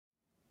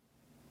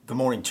Good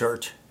morning,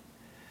 church.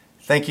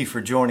 Thank you for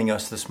joining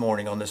us this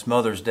morning on this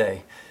Mother's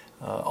Day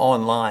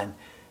online.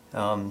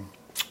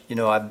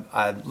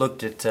 I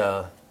looked at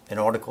an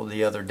article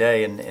the other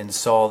day and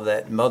saw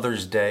that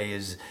Mother's Day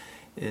is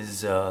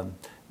the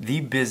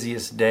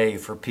busiest day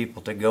for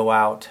people to go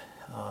out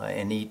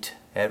and eat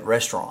at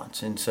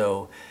restaurants. And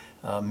so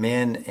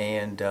men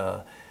and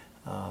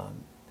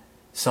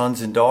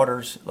sons and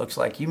daughters, looks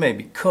like you may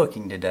be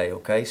cooking today,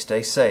 okay?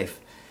 Stay safe.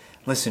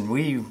 Listen,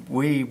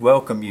 we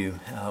welcome you.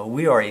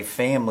 We are a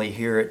family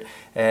here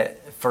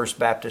at First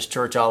Baptist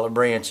Church Olive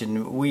Branch,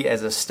 and we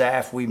as a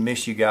staff, we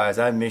miss you guys.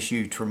 I miss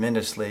you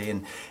tremendously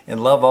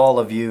and love all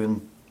of you.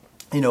 And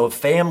you know,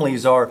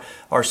 families are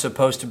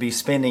supposed to be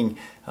spending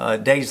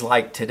days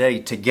like today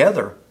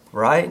together,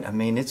 right? I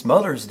mean, it's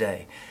Mother's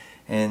Day.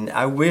 And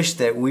I wish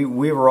that we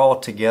were all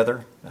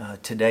together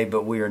today,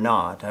 but we are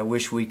not. I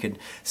wish we could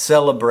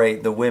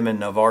celebrate the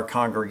women of our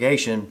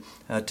congregation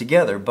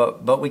together,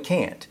 but we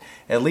can't,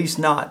 at least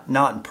not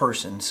in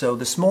person. So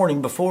this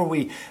morning, before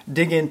we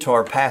dig into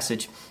our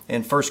passage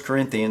in 1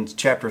 Corinthians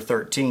chapter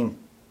 13,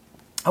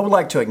 I would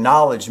like to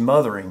acknowledge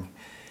mothering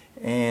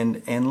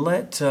and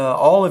let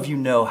all of you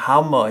know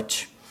how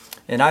much,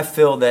 and I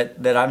feel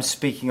that I'm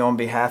speaking on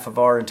behalf of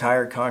our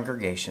entire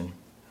congregation.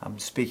 I'm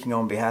speaking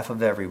on behalf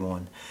of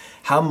everyone.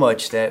 How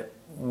much that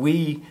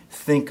we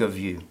think of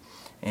you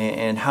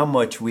and how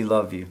much we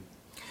love you.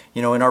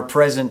 You know, in our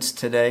presence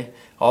today,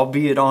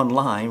 albeit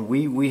online,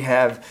 we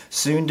have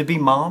soon-to-be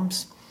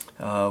moms.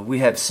 We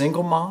have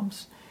single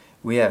moms.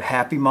 We have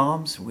happy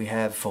moms. We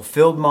have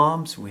fulfilled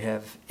moms. We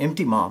have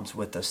empty moms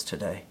with us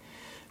today.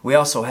 We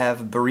also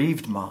have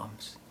bereaved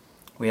moms.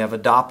 We have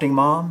adopting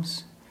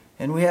moms.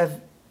 And we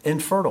have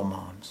infertile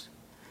moms.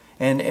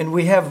 And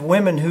we have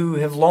women who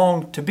have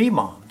longed to be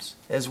moms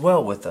as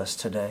well with us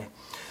today.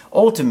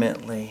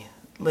 Ultimately,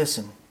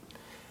 listen,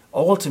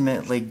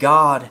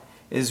 God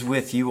is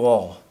with you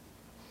all,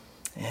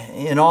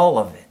 in all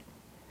of it.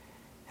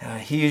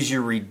 He is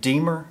your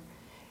Redeemer.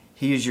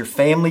 He is your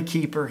family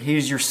keeper. He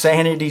is your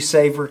sanity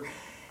saver.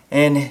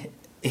 And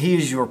He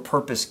is your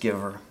purpose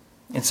giver.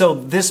 And so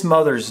this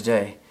Mother's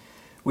Day,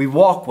 we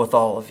walk with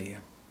all of you.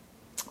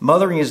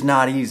 Mothering is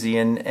not easy,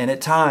 and at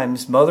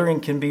times, mothering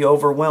can be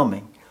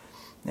overwhelming.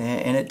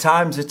 And at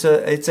times, it's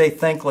a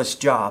thankless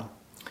job.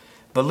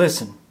 But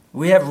listen,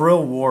 we have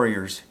real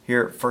warriors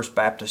here at First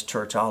Baptist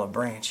Church Olive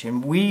Branch,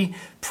 and we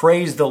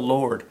praise the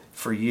Lord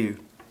for you.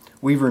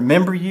 We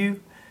remember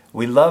you,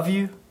 we love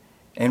you,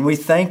 and we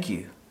thank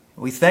you.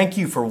 We thank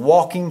you for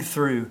walking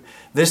through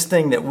this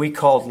thing that we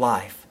called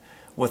life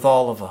with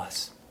all of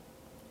us.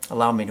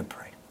 Allow me to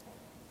pray.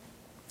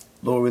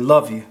 Lord, we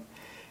love you.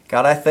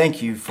 God, I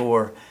thank you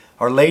for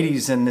our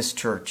ladies in this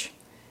church.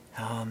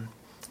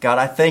 God,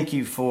 I thank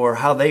you for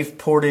how they've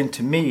poured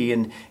into me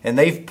and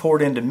they've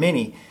poured into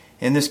many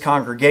in this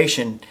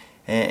congregation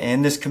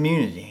and this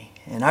community.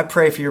 And I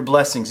pray for your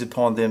blessings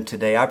upon them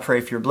today. I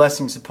pray for your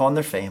blessings upon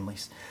their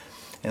families.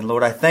 And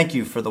Lord, I thank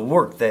you for the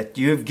work that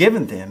you have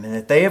given them and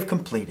that they have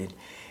completed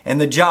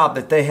and the job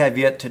that they have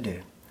yet to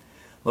do.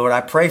 Lord, I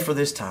pray for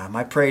this time.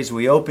 I pray as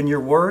we open your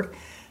word,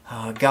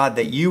 God,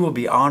 that you will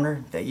be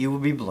honored, that you will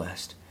be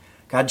blessed.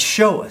 God,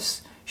 show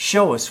us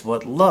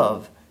what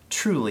love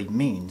truly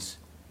means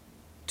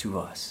to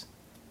us.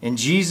 In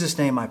Jesus'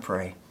 name I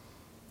pray.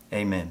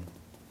 Amen.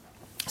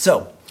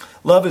 So,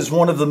 love is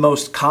one of the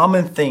most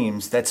common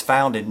themes that's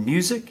found in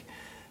music,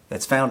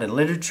 that's found in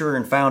literature,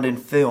 and found in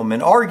film.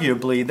 And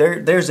arguably,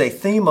 there's a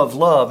theme of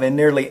love in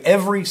nearly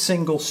every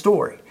single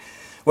story.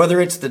 Whether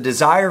it's the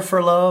desire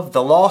for love,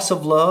 the loss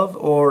of love,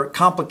 or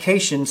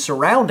complications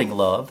surrounding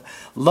love,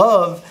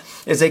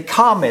 love is a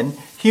common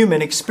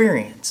human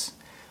experience.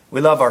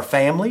 We love our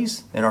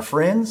families and our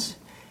friends,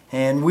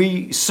 and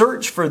we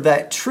search for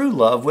that true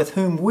love with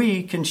whom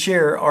we can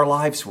share our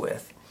lives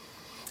with.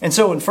 And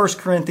so in 1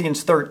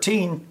 Corinthians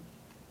 13,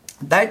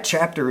 that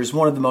chapter is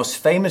one of the most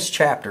famous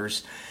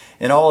chapters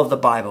in all of the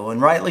Bible,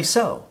 and rightly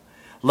so.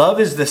 Love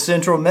is the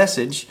central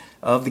message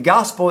of the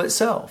gospel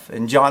itself.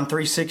 In John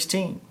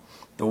 3:16,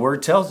 the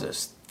word tells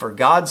us, "For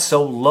God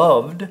so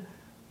loved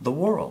the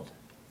world."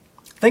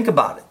 Think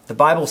about it. The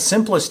Bible's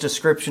simplest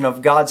description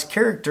of God's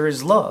character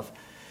is love.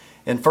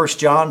 In 1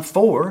 John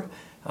 4,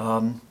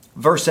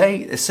 verse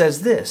 8, it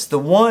says this, "The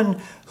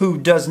one who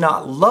does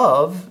not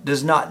love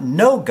does not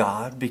know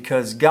God,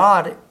 because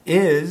God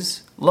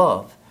is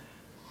love."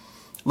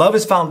 Love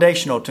is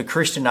foundational to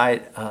Christian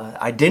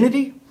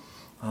identity,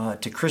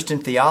 to Christian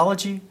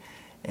theology,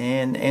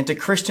 and to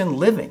Christian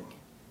living.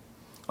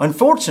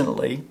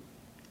 Unfortunately,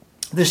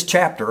 this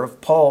chapter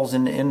of Paul's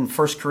in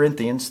 1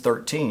 Corinthians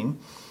 13,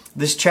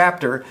 this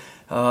chapter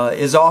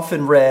is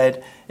often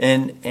read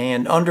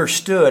and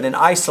understood in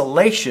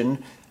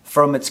isolation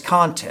from its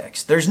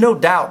context. There's no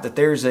doubt that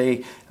there's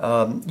a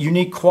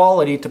unique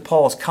quality to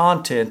Paul's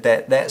content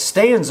that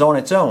stands on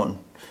its own,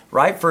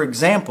 right? For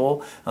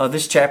example,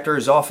 this chapter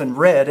is often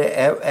read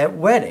at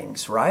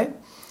weddings, right?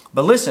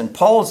 But listen,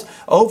 Paul's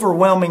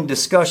overwhelming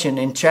discussion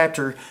in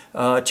chapters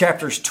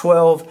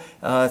 12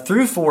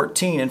 through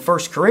 14 in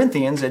 1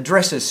 Corinthians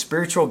addresses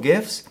spiritual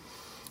gifts,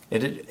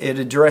 It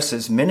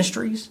addresses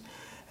ministries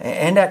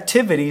and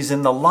activities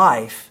in the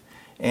life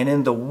and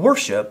in the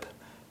worship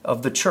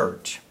of the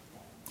church.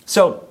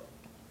 So,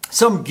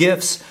 some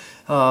gifts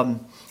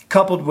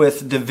coupled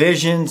with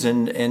divisions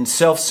and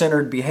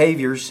self-centered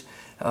behaviors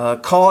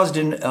caused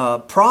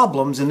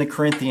problems in the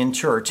Corinthian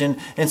church.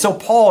 And so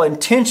Paul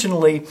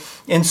intentionally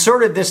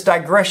inserted this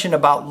digression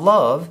about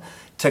love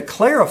to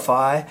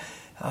clarify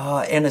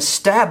and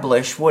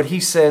establish what he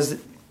says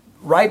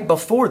right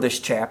before this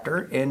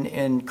chapter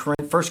in 1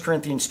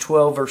 Corinthians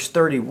 12, verse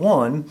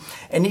 31,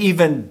 an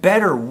even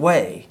better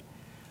way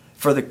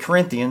for the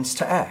Corinthians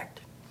to act.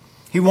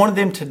 He wanted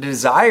them to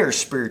desire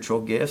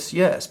spiritual gifts,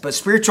 yes, but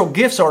spiritual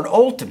gifts aren't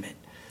ultimate.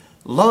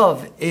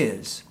 Love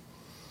is.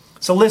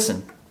 So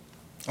listen,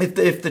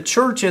 if the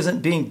church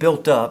isn't being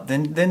built up,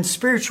 then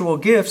spiritual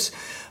gifts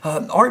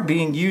aren't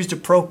being used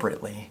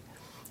appropriately.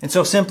 And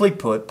so simply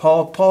put,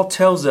 Paul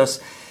tells us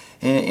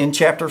in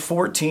chapter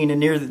 14 and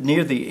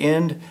near the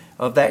end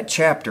of that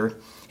chapter,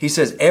 he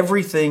says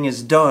everything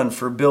is done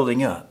for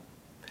building up.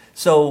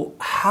 So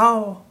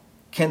how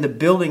can the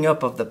building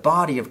up of the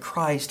body of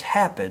Christ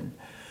happen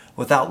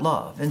without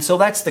love? And so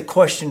that's the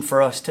question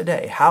for us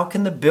today. How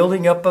can the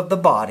building up of the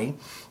body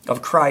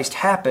of Christ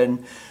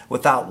happen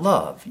without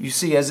love? You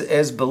see,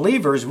 as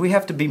believers, we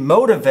have to be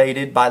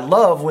motivated by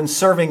love when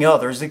serving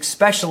others,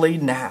 especially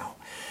now,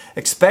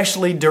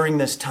 especially during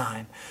this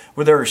time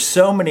where there are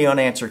so many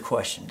unanswered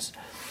questions.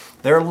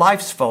 There are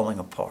lives falling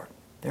apart.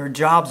 There are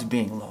jobs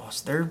being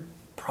lost. There are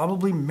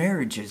probably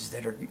marriages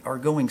that are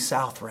going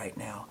south right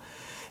now.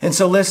 And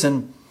so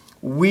listen,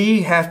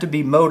 we have to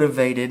be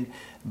motivated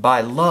by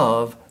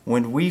love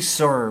when we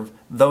serve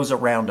those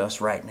around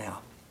us right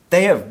now.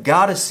 They have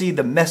got to see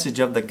the message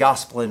of the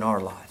gospel in our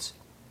lives.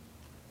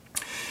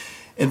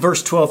 In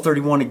verse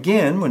 12:31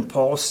 again, when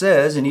Paul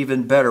says an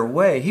even better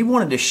way, he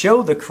wanted to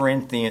show the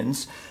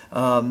Corinthians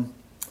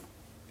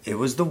it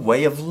was the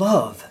way of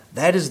love.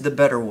 That is the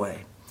better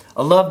way.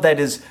 A love that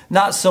is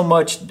not so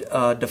much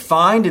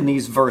defined in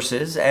these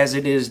verses as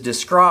it is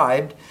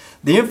described.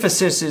 The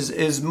emphasis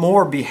is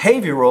more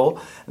behavioral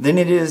than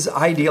it is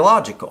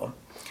ideological.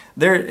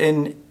 There,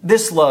 in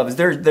this love,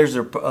 there's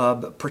a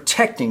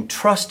protecting,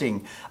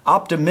 trusting,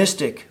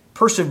 optimistic,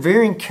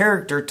 persevering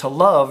character to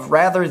love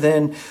rather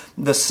than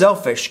the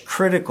selfish,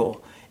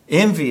 critical,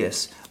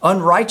 envious,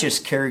 unrighteous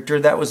character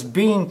that was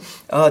being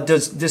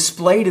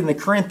displayed in the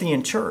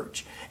Corinthian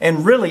church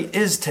and really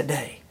is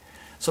today.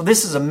 So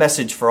this is a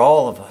message for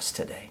all of us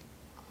today.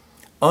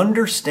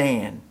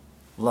 Understand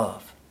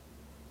love.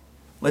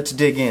 Let's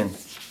dig in.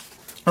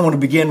 I want to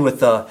begin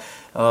with a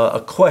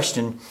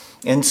question.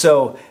 And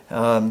so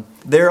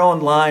there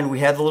online, we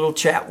have the little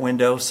chat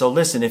window. So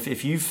listen,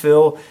 if you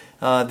feel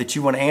that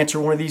you want to answer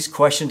one of these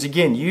questions,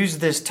 again, use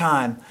this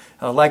time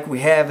like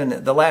we have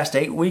in the last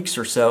 8 weeks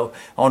or so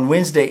on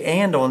Wednesday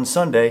and on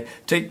Sunday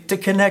to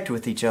connect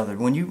with each other.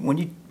 When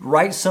you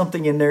write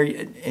something in there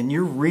and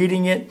you're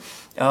reading it,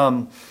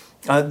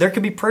 there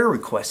could be prayer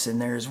requests in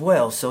there as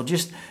well. So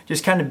just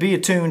kind of be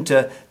attuned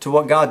to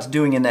what God's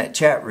doing in that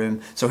chat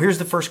room. So here's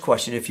the first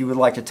question if you would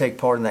like to take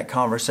part in that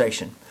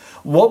conversation.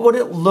 What would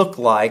it look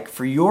like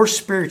for your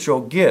spiritual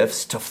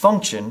gifts to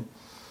function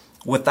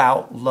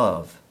without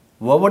love?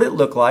 What would it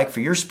look like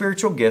for your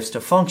spiritual gifts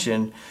to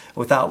function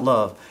without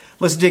love?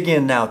 Let's dig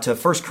in now to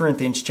 1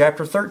 Corinthians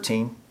chapter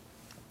 13.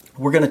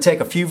 We're going to take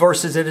a few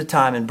verses at a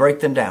time and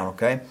break them down,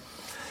 okay?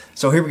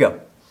 So here we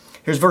go.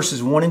 Here's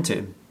verses 1 and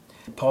 2.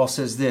 Paul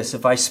says this,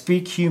 if I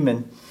speak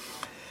human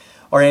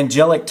or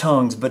angelic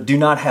tongues but do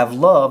not have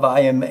love,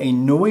 I am a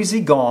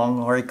noisy gong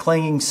or a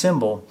clanging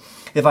cymbal.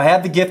 If I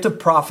have the gift of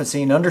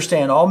prophecy and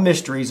understand all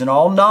mysteries and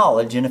all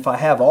knowledge, and if I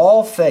have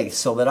all faith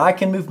so that I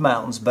can move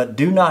mountains but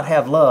do not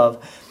have love,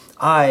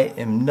 I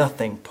am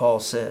nothing, Paul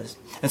says.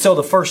 And so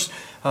the first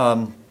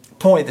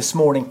point this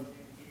morning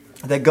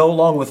that go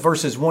along with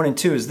verses 1 and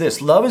 2 is this.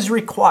 Love is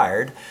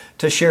required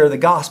to share the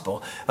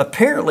gospel.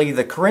 Apparently,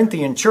 the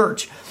Corinthian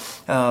church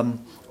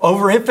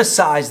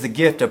overemphasized the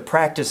gift of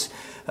practice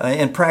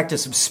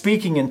of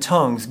speaking in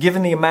tongues,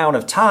 given the amount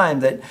of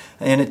time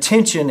and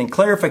attention and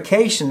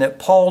clarification that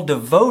Paul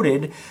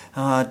devoted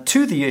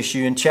to the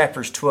issue in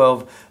chapters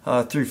 12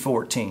 through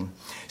 14.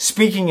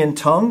 Speaking in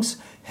tongues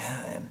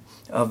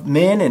of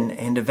men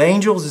and of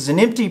angels is an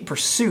empty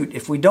pursuit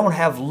if we don't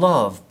have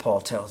love,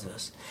 Paul tells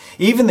us.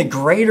 Even the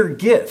greater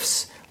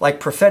gifts, like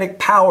prophetic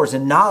powers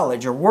and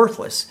knowledge, are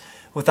worthless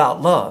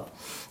without love.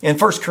 In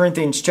 1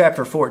 Corinthians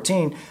chapter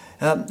 14,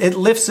 it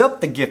lifts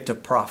up the gift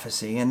of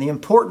prophecy and the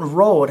important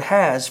role it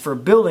has for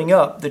building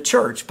up the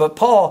church. But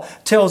Paul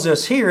tells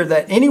us here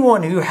that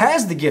anyone who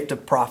has the gift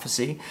of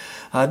prophecy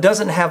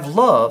doesn't have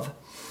love,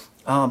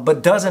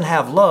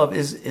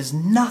 is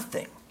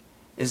nothing,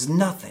 is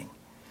nothing.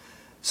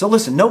 So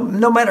listen,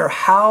 no matter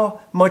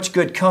how much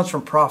good comes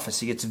from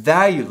prophecy, it's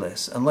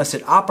valueless unless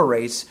it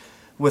operates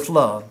with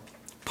love.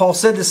 Paul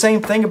said the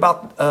same thing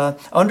about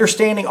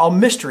understanding all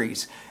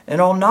mysteries and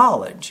all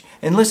knowledge.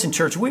 And listen,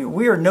 church,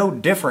 we are no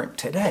different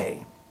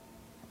today.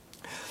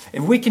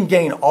 If we can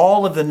gain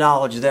all of the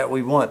knowledge that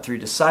we want through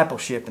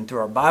discipleship and through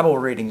our Bible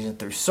readings and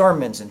through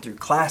sermons and through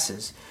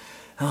classes,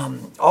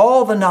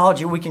 all the knowledge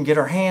that we can get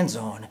our hands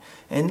on.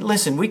 And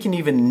listen, we can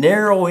even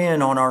narrow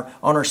in on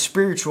our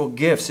spiritual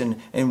gifts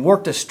and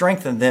work to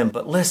strengthen them.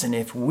 But listen,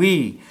 if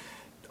we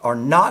are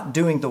not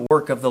doing the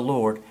work of the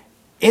Lord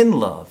in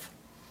love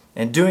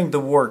and doing the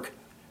work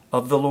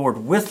of the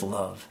Lord with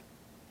love,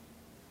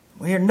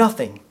 we are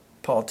nothing,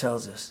 Paul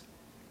tells us.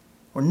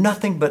 We're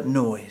nothing but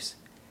noise.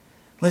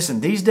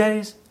 Listen, these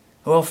days,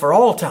 well, for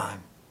all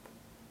time,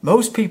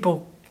 most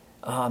people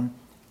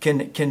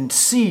can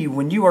see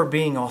when you are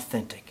being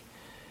authentic.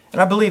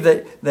 And I believe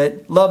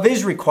that love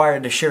is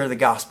required to share the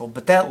gospel,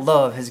 but that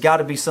love has got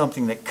to be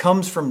something that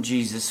comes from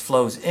Jesus,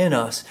 flows in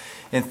us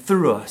and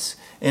through us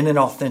in an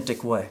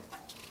authentic way.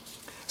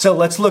 So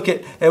let's look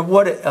at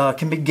what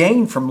can be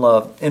gained from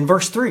love. In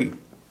verse 3,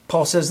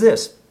 Paul says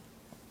this,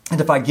 "And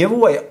if I give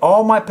away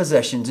all my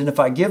possessions, and if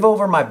I give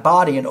over my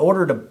body in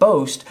order to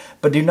boast,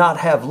 but do not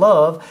have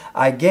love,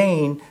 I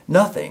gain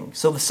nothing."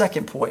 So the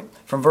second point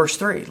from verse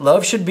 3,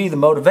 love should be the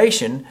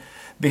motivation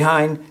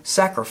behind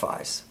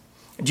sacrifice.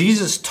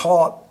 Jesus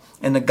taught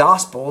in the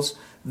Gospels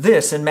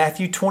this in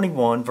Matthew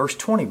 21, verse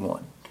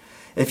 21.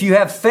 "If you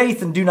have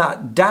faith and do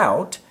not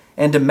doubt,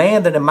 and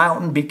demand that a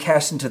mountain be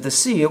cast into the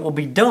sea, it will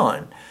be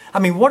done." I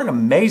mean, what an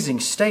amazing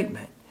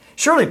statement.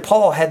 Surely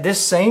Paul had this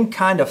same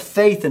kind of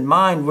faith in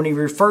mind when he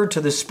referred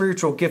to the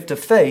spiritual gift of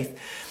faith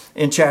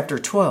in chapter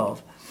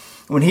 12.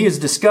 When he is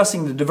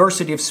discussing the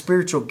diversity of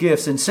spiritual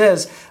gifts and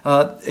says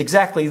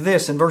exactly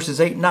this in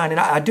verses 8 and 9. And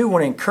I do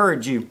want to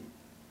encourage you,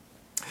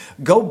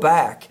 go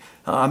back.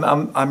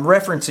 I'm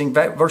referencing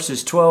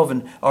verses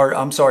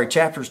 12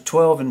 chapters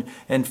 12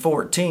 and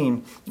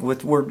 14.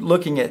 We're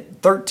looking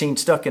at 13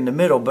 stuck in the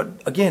middle, but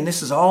again,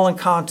 this is all in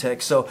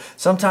context. So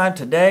sometime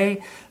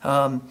today,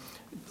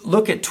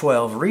 look at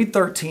 12, read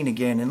 13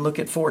 again, and look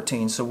at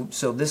 14.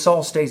 So this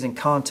all stays in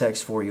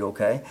context for you,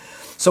 okay?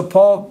 So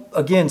Paul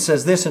again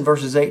says this in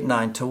verses 8 and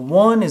 9. "To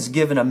one is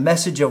given a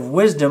message of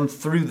wisdom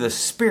through the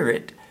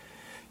Spirit,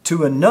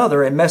 to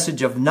another a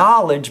message of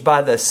knowledge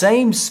by the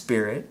same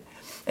Spirit,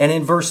 and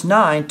in verse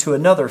 9, to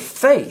another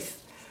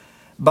faith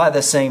by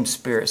the same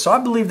Spirit." So I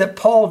believe that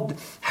Paul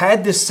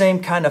had this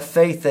same kind of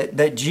faith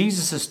that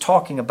Jesus is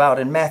talking about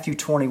in Matthew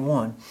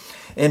 21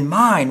 in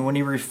mind when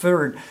he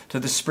referred to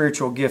the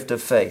spiritual gift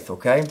of faith,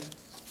 okay?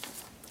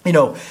 You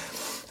know,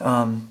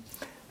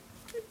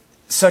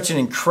 such an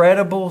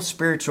incredible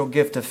spiritual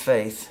gift of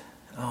faith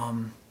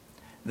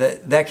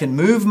that can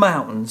move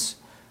mountains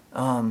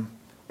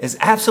is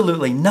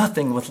absolutely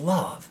nothing with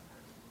love.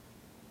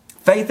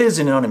 Faith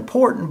isn't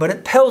unimportant, but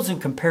it pales in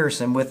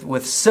comparison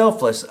with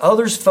selfless,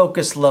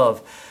 others-focused love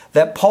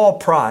that Paul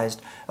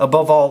prized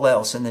above all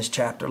else in this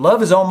chapter.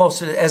 Love is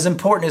almost as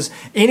important as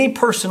any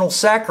personal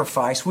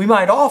sacrifice we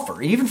might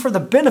offer, even for the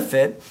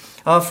benefit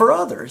for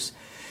others.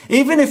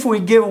 Even if we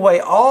give away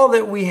all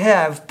that we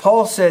have,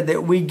 Paul said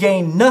that we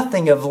gain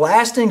nothing of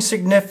lasting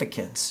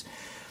significance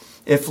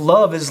if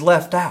love is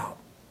left out.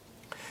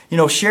 You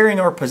know, sharing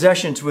our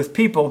possessions with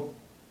people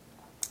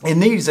in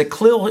need is a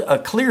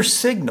clear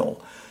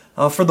signal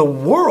for the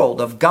world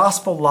of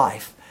gospel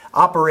life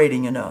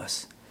operating in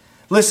us.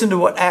 Listen to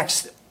what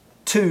Acts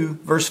 2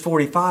 verse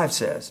 45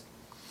 says.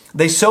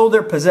 "They sold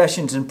their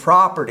possessions and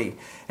property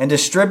and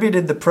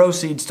distributed the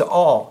proceeds to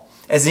all,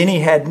 as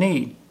any had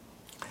need."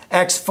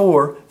 Acts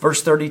 4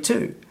 verse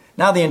 32.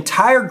 "Now the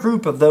entire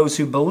group of those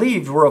who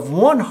believed were of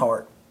one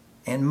heart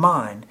and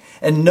mind,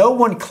 and no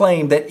one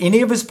claimed that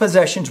any of his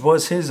possessions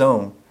was his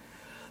own,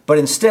 but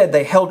instead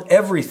they held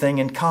everything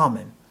in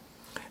common."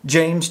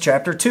 James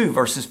chapter 2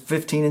 verses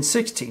 15 and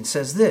 16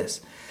 says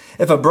this.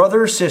 "If a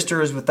brother or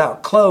sister is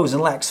without clothes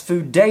and lacks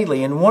food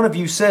daily, and one of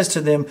you says to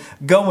them,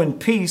 'Go in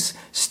peace,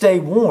 stay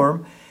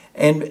warm,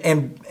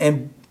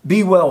 and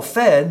be well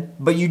fed,'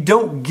 but you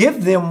don't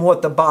give them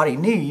what the body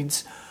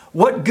needs,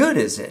 what good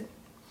is it?"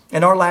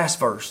 And our last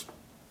verse,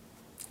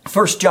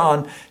 1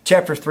 John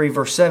chapter 3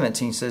 verse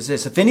 17 says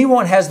this. "If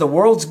anyone has the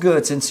world's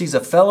goods and sees a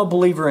fellow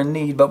believer in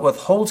need, but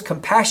withholds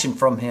compassion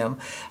from him,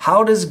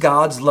 how does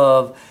God's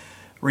love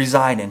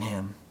reside in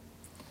him?"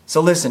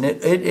 So listen,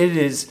 it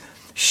is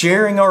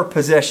sharing our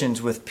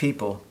possessions with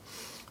people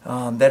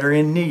that are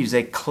in need is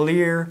a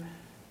clear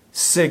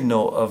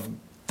signal of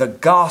the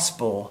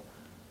gospel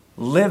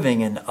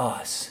living in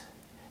us.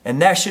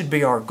 And that should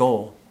be our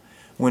goal.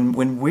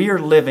 When we are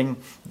living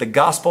the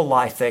gospel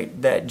life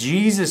that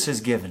Jesus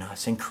has given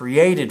us and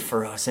created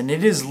for us, and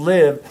it is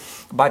lived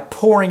by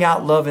pouring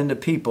out love into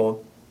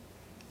people,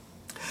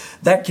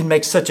 that can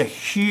make such a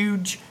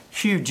huge,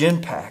 huge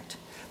impact.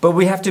 But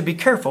we have to be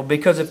careful,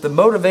 because if the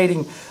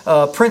motivating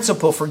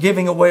principle for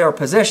giving away our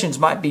possessions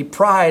might be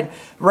pride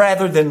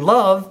rather than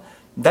love,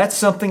 that's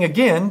something,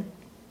 again,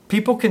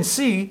 people can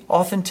see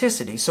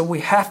authenticity. So we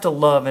have to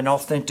love in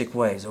authentic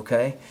ways,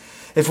 okay?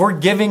 If we're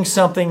giving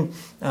something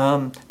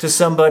to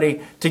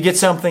somebody to get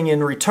something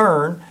in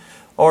return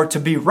or to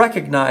be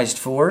recognized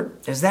for it,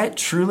 is that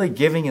truly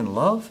giving in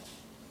love?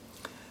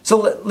 So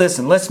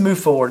listen, let's move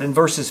forward in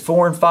verses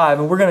 4 and 5,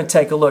 and we're going to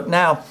take a look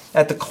now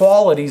at the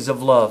qualities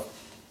of love.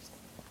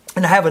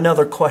 And I have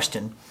another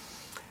question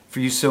for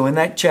you. So in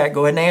that chat,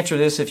 go ahead and answer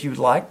this if you'd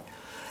like.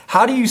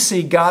 How do you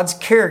see God's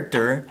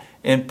character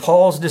in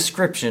Paul's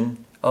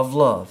description of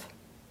love?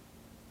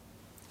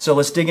 So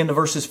let's dig into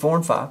verses 4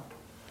 and 5.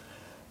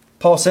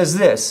 Paul says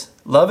this,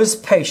 love is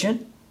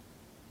patient,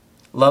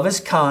 love is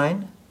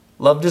kind,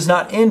 love does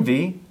not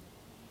envy,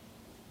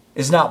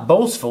 is not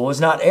boastful, is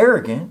not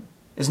arrogant,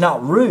 is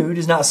not rude,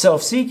 is not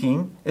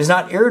self-seeking, is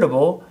not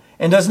irritable,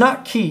 and does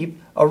not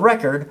keep a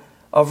record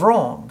of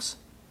wrongs.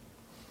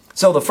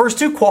 So the first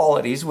two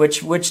qualities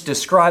which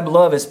describe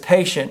love as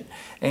patient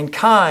and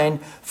kind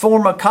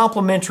form a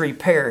complementary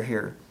pair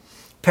here.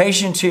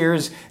 Patience here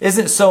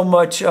isn't so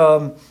much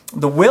the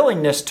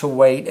willingness to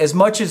wait as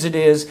much as it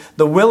is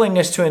the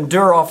willingness to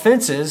endure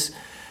offenses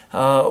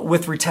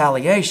with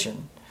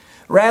retaliation.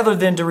 Rather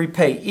than to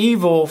repay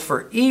evil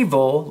for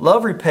evil,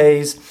 love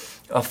repays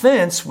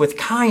offense with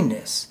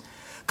kindness.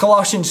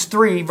 Colossians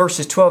 3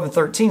 verses 12 and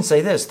 13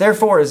 say this,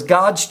 therefore as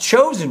God's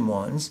chosen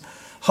ones,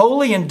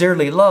 holy and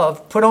dearly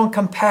loved, put on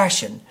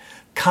compassion,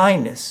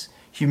 kindness,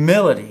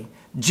 humility,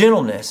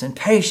 gentleness, and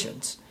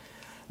patience,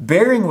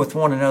 bearing with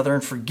one another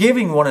and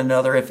forgiving one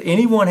another if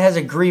anyone has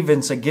a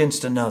grievance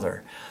against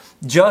another.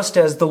 Just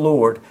as the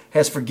Lord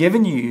has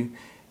forgiven you,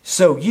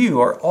 so you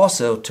are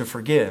also to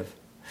forgive.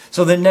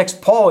 So then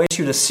next, Paul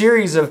issued a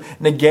series of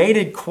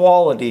negated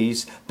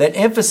qualities that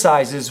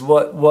emphasizes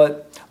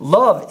what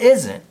love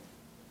isn't.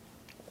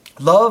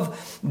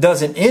 Love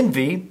doesn't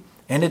envy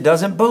and it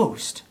doesn't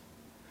boast.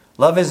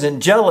 Love isn't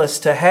jealous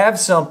to have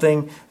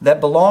something that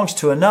belongs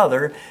to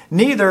another.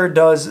 Neither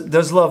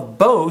does love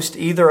boast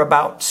either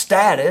about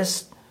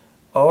status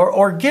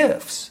or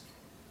gifts.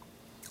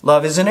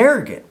 Love isn't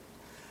arrogant.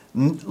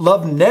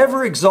 Love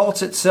never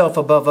exalts itself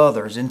above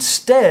others.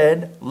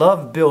 Instead,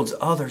 love builds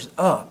others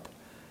up.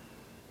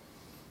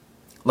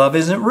 Love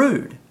isn't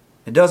rude.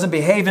 It doesn't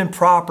behave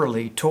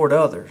improperly toward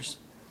others.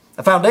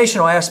 A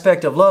foundational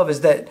aspect of love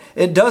is that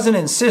it doesn't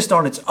insist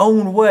on its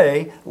own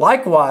way.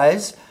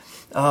 Likewise,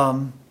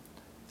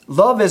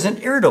 love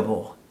isn't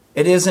irritable.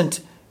 It isn't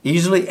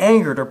easily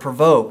angered or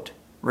provoked,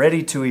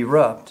 ready to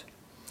erupt.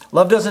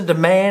 Love doesn't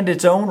demand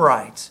its own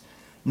rights,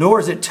 nor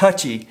is it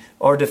touchy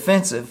or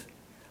defensive.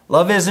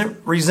 Love isn't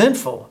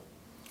resentful.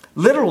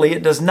 Literally,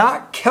 it does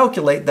not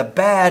calculate the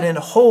bad and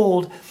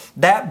hold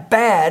that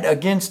bad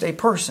against a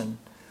person.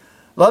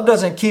 Love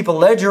doesn't keep a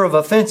ledger of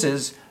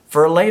offenses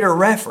for a later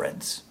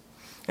reference.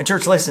 And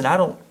church, listen, I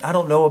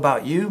don't know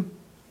about you,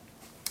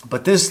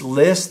 but this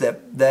list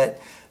that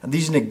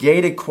these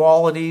negated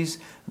qualities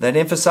that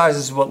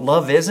emphasizes what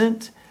love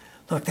isn't,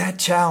 look, that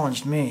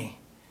challenged me.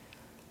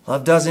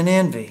 Love doesn't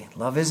envy.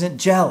 Love isn't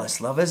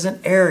jealous. Love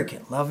isn't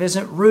arrogant. Love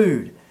isn't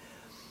rude.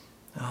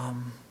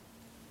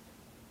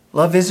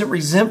 Love isn't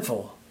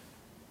resentful.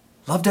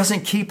 Love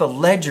doesn't keep a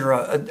ledger,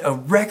 a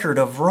record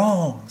of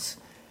wrongs.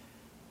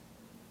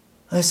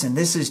 Listen,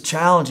 this is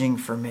challenging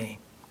for me.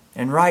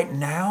 And right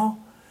now,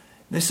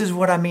 this is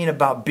what I mean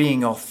about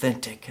being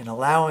authentic and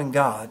allowing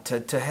God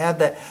to have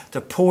that,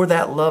 to pour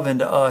that love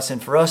into us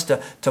and for us to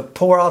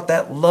pour out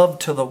that love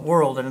to the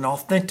world in an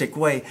authentic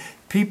way.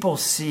 People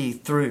see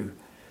through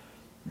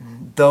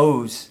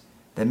those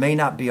that may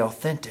not be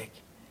authentic.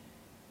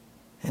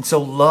 And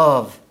so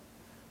love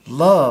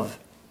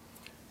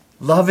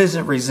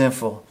isn't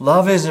resentful.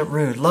 Love isn't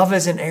rude. Love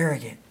isn't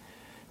arrogant.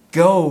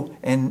 Go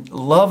and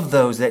love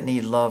those that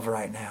need love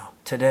right now,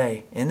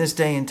 today, in this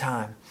day and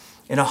time,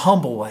 in a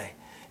humble way,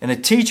 in a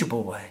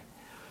teachable way,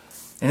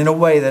 and in a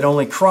way that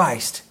only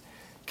Christ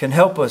can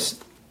help us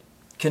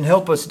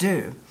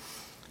do.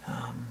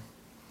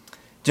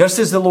 Just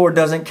as the Lord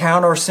doesn't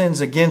count our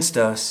sins against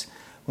us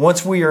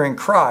once we are in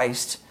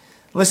Christ,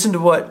 listen to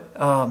what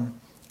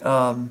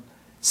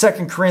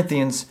 2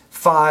 Corinthians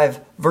 5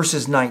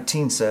 verses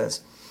 19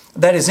 says.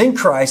 That is, in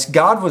Christ,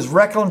 God was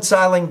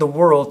reconciling the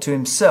world to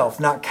himself,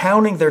 not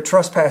counting their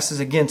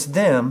trespasses against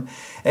them,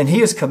 and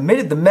he has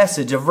committed the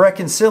message of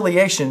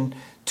reconciliation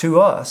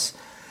to us.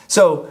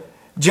 So,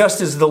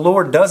 just as the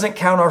Lord doesn't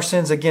count our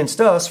sins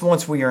against us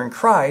once we are in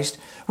Christ,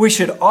 we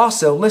should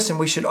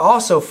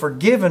also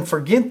forgive and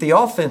forget the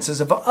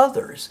offenses of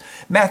others.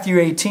 Matthew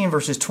 18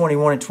 verses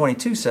 21 and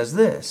 22 says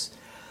this.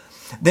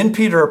 Then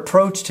Peter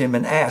approached him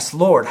and asked,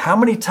 Lord, how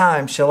many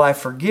times shall I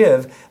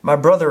forgive my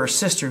brother or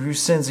sister who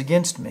sins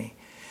against me?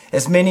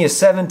 As many as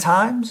 7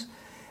 times?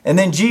 And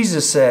then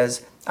Jesus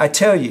says, I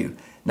tell you,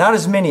 not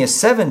as many as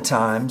 7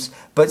 times,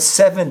 but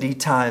 70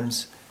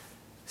 times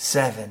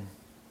 7.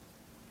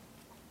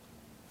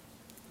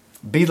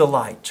 Be the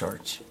light,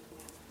 church,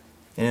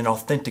 in an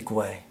authentic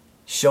way.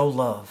 Show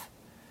love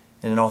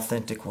in an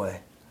authentic way.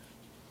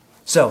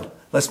 So,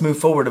 let's move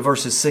forward to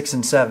verses 6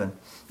 and 7.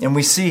 And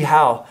we see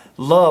how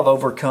love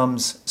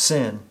overcomes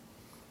sin.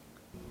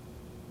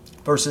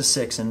 Verses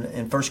 6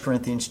 in 1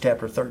 Corinthians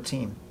chapter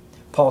 13.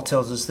 Paul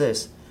tells us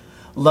this.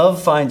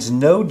 Love finds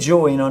no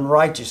joy in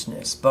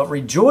unrighteousness, but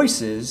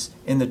rejoices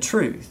in the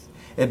truth.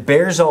 It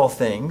bears all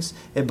things,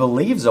 it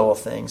believes all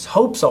things,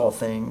 hopes all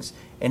things,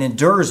 and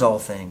endures all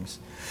things.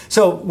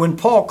 So when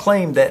Paul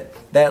claimed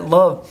that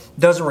love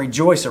doesn't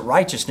rejoice at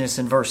righteousness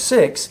in verse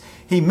 6,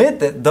 he meant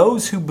that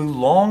those who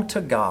belong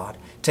to God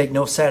take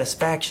no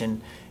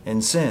satisfaction in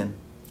sin.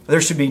 There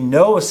should be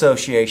no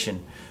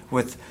association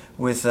with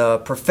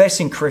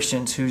professing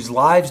Christians whose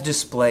lives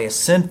display a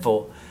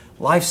sinful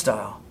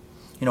lifestyle.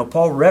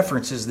 Paul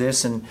references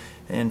this in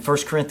 1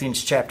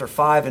 Corinthians chapter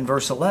 5 and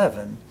verse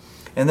 11.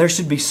 And there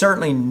should be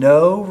certainly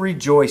no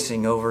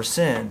rejoicing over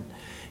sin.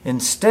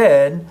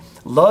 Instead,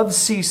 love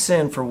sees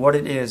sin for what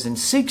it is and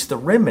seeks the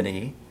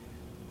remedy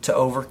to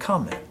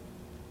overcome it.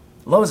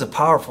 Love is a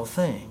powerful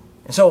thing.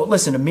 And so,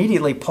 listen,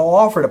 immediately Paul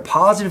offered a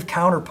positive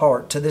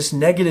counterpart to this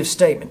negative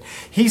statement.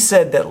 He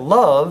said that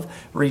love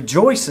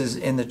rejoices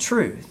in the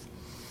truth.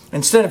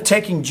 Instead of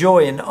taking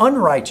joy in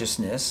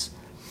unrighteousness,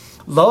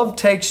 love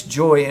takes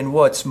joy in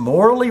what's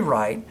morally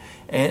right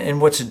and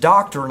what's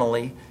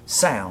doctrinally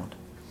sound.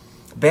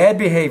 Bad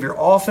behavior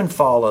often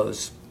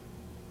follows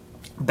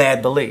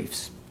bad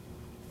beliefs.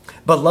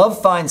 But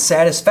love finds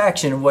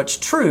satisfaction in what's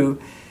true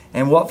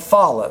and what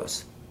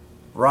follows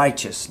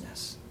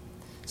righteousness.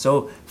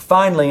 So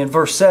finally, in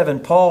verse 7,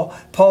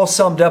 Paul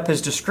summed up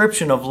his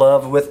description of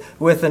love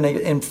with an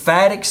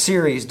emphatic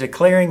series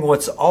declaring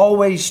what's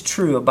always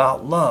true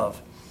about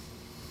love.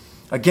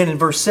 Again, in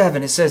verse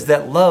 7, it says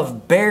that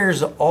love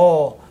bears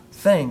all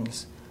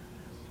things.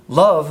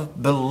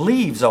 Love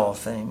believes all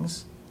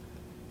things.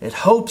 It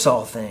hopes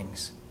all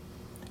things.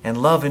 And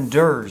love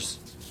endures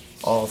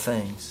all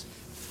things.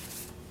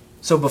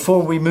 So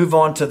before we move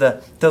on to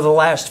the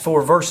last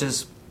 4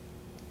 verses,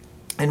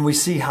 and we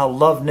see how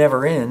love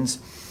never ends,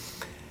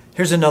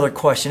 here's another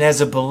question.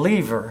 As a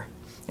believer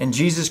in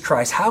Jesus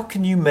Christ, how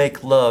can you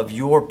make love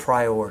your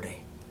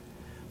priority?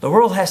 The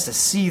world has to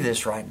see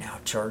this right now,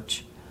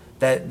 church.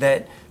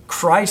 That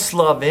Christ's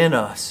love in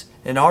us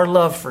and our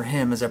love for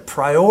Him is a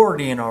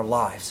priority in our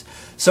lives.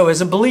 So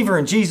as a believer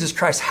in Jesus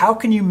Christ, how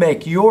can you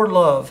make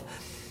love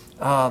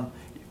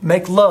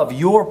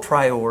your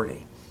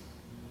priority?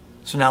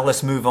 So now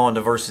let's move on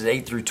to verses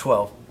 8 through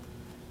 12.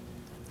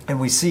 And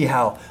we see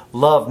how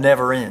love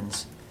never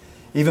ends.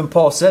 Even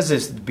Paul says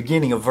this at the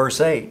beginning of verse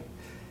 8.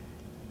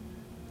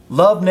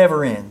 Love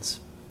never ends.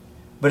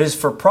 But as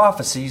for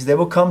prophecies, they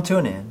will come to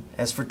an end.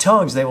 As for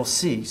tongues, they will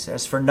cease.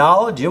 As for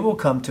knowledge, it will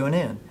come to an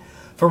end.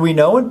 For we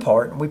know in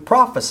part, and we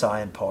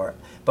prophesy in part.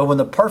 But when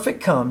the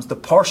perfect comes, the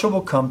partial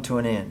will come to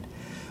an end.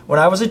 When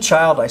I was a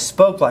child, I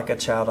spoke like a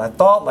child. I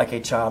thought like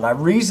a child. I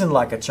reasoned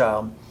like a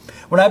child.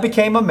 When I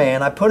became a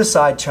man, I put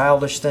aside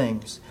childish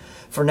things.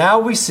 For now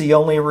we see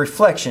only a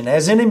reflection,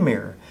 as in a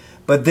mirror,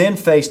 but then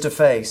face to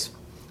face.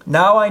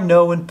 Now I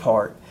know in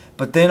part,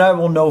 but then I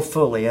will know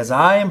fully, as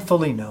I am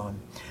fully known.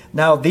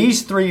 Now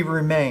these 3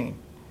 remain: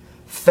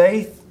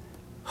 faith,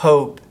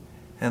 hope,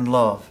 and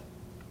love.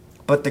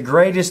 But the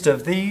greatest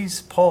of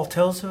these, Paul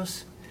tells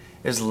us,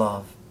 is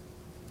love.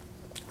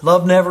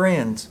 Love never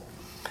ends.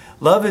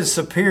 Love is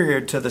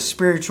superior to the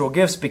spiritual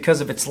gifts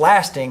because of its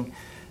lasting,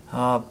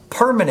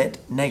 permanent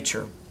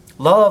nature.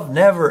 Love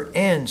never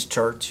ends,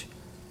 church.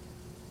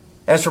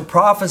 As for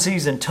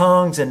prophecies and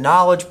tongues and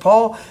knowledge,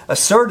 Paul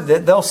asserted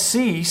that they'll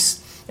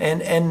cease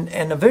and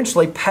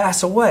eventually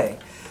pass away.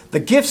 The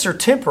gifts are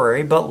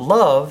temporary, but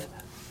love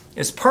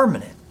is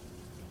permanent.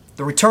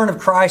 The return of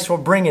Christ will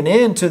bring an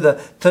end to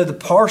the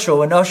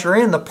partial and usher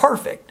in the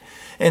perfect.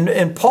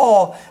 And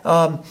Paul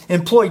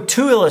employed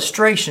 2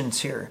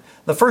 illustrations here.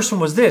 The first one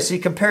was this. He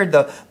compared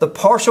the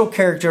partial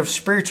character of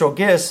spiritual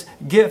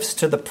gifts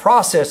to the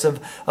process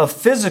of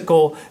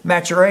physical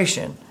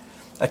maturation.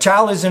 A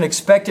child isn't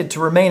expected to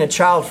remain a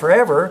child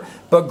forever,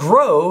 but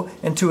grow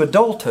into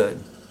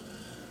adulthood.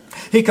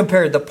 He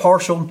compared the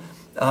partial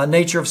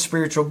nature of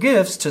spiritual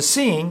gifts to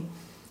seeing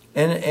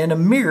in a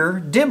mirror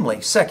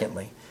dimly.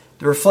 Secondly,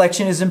 the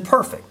reflection is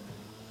imperfect,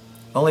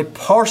 only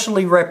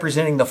partially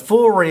representing the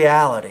full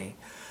reality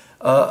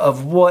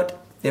of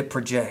what it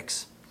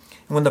projects.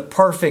 And when the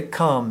perfect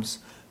comes,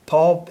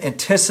 Paul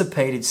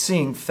anticipated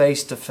seeing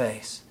face to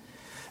face.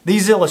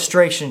 These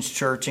illustrations,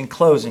 church, in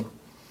closing,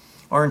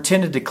 are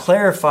intended to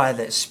clarify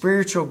that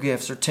spiritual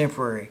gifts are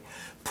temporary,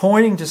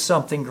 pointing to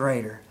something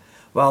greater,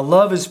 while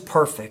love is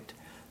perfect,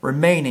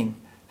 remaining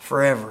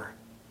forever.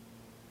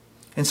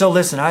 And so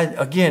listen, I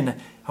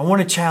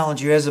want to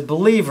challenge you as a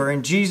believer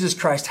in Jesus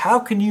Christ. How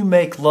can you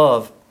make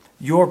love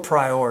your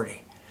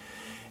priority?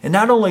 And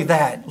not only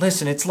that,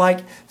 listen, it's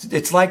like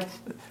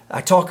I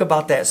talk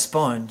about that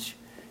sponge.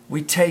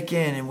 We take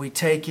in and we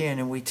take in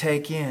and we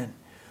take in.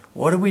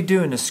 What are we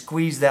doing to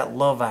squeeze that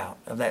love out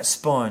of that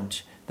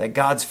sponge that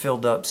God's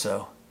filled up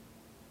so?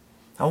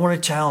 I want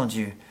to challenge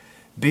you.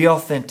 Be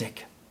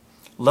authentic.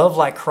 Love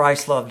like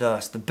Christ loved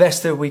us, the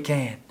best that we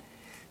can.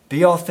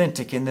 Be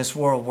authentic in this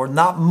world where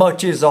not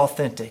much is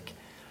authentic.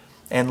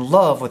 And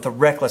love with a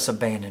reckless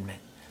abandonment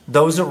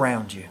those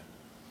around you.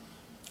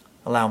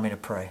 Allow me to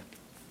pray.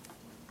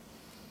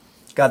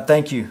 God,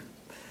 thank you.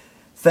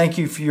 Thank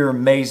you for your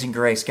amazing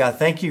grace. God,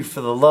 thank you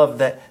for the love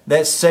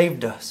that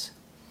saved us.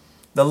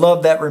 The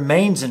love that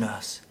remains in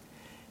us.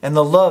 And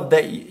the love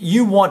that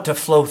you want to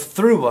flow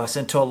through us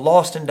into a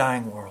lost and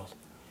dying world.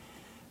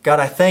 God,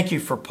 I thank you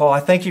for Paul. I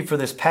thank you for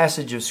this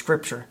passage of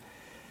Scripture.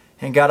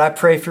 And God, I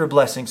pray for your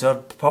blessings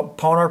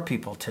upon our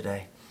people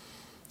today.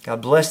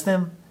 God, bless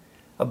them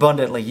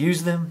abundantly.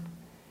 Use them.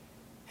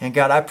 And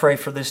God, I pray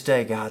for this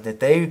day, God, that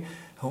they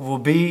will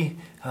be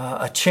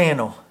a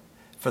channel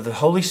for the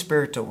Holy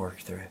Spirit to work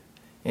through.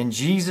 In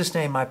Jesus'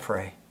 name I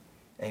pray.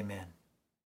 Amen.